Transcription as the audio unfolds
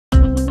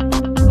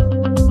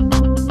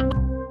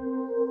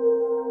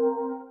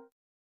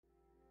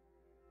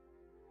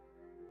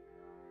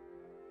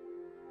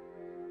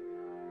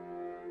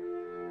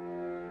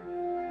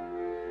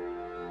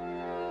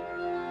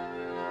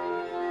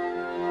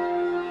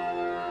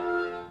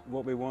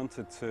What we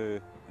wanted to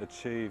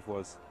achieve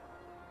was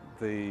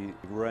the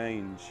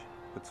range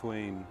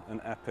between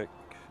an epic,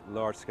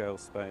 large-scale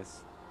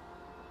space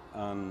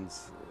and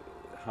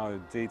how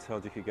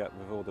detailed you could get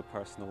with all the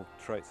personal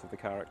traits of the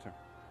character.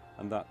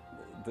 And that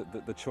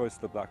the choice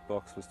of the black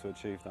box was to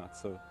achieve that.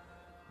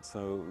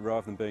 So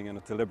rather than being in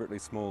a deliberately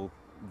small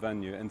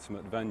venue,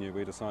 intimate venue,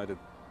 we decided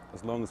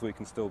as long as we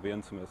can still be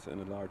intimate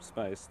in a large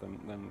space,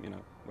 then you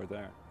know, we're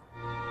there.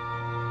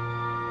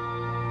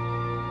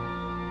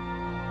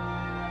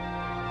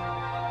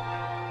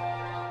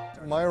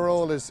 My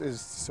role is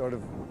sort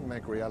of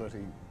make reality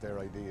their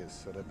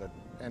ideas, so that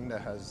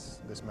Enda has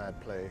this mad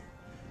play,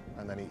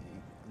 and then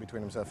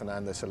between himself and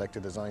Anne they select a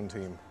design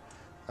team,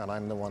 and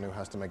I'm the one who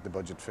has to make the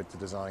budget fit the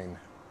design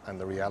and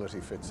the reality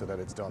fit so that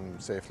it's done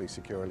safely,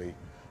 securely,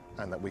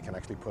 and that we can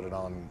actually put it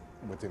on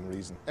within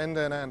reason.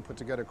 Enda and Anne put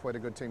together quite a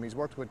good team. He's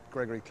worked with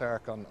Gregory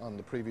Clark on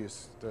the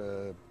previous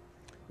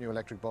New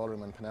Electric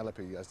Ballroom and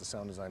Penelope as the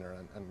sound designer,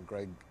 and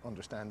Greg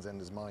understands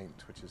Enda's mind,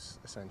 which is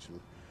essential.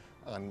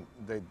 And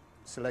they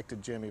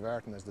selected Jamie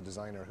Vartan as the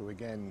designer, who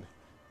again,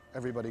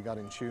 everybody got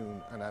in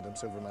tune, and Adam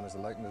Silverman as the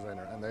lighting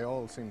designer, and they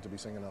all seemed to be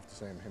singing off the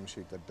same hymn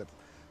sheet, that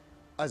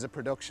as a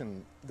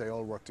production they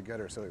all worked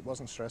together, so it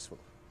wasn't stressful.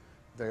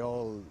 They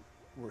all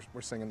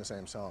were singing the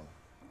same song.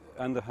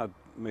 Enda had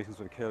meetings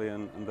with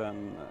Cillian, and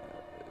then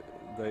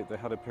they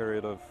had a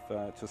period of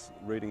just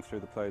reading through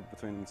the play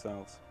between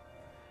themselves,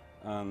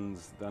 and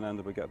then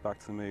Enda would get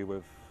back to me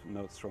with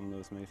notes from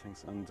those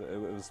meetings, and it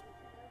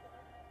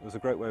was a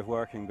great way of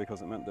working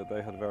because it meant that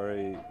they had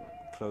very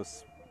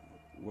close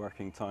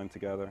working time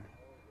together.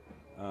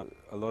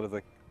 A lot of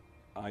the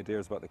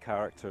ideas about the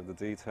character, the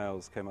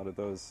details, came out of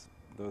those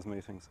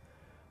meetings.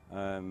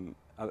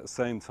 At the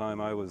same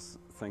time, I was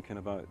thinking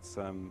about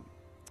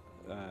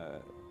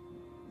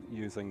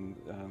using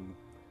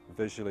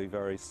visually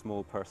very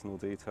small personal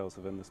details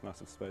within this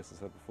massive space, as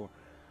I said before.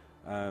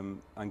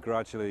 And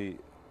gradually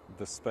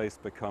the space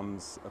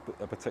becomes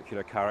a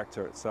particular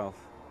character itself.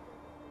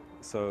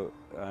 So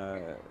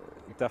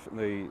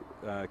definitely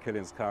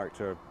Cillian's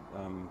character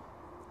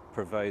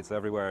pervades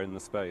everywhere in the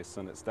space,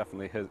 and it's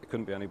definitely his. It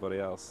couldn't be anybody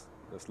else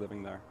that's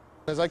living there.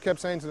 As I kept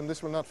saying to them,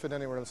 this will not fit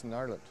anywhere else in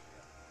Ireland.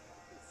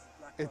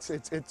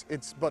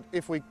 But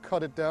if we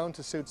cut it down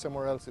to suit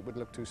somewhere else, it would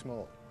look too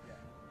small.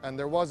 And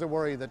there was a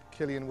worry that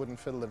Cillian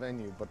wouldn't fill the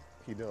venue, but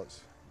he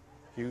does,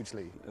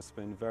 hugely. It's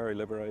been very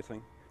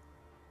liberating.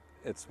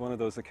 It's one of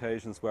those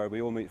occasions where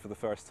we all meet for the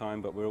first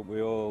time, but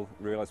we all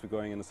realise we're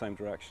going in the same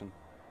direction.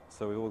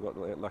 So we've all got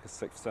like a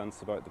sixth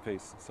sense about the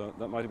piece. So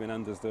that might have been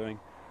Enda's doing.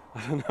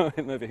 I don't know,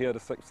 maybe he had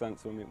a sixth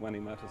sense when he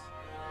met us.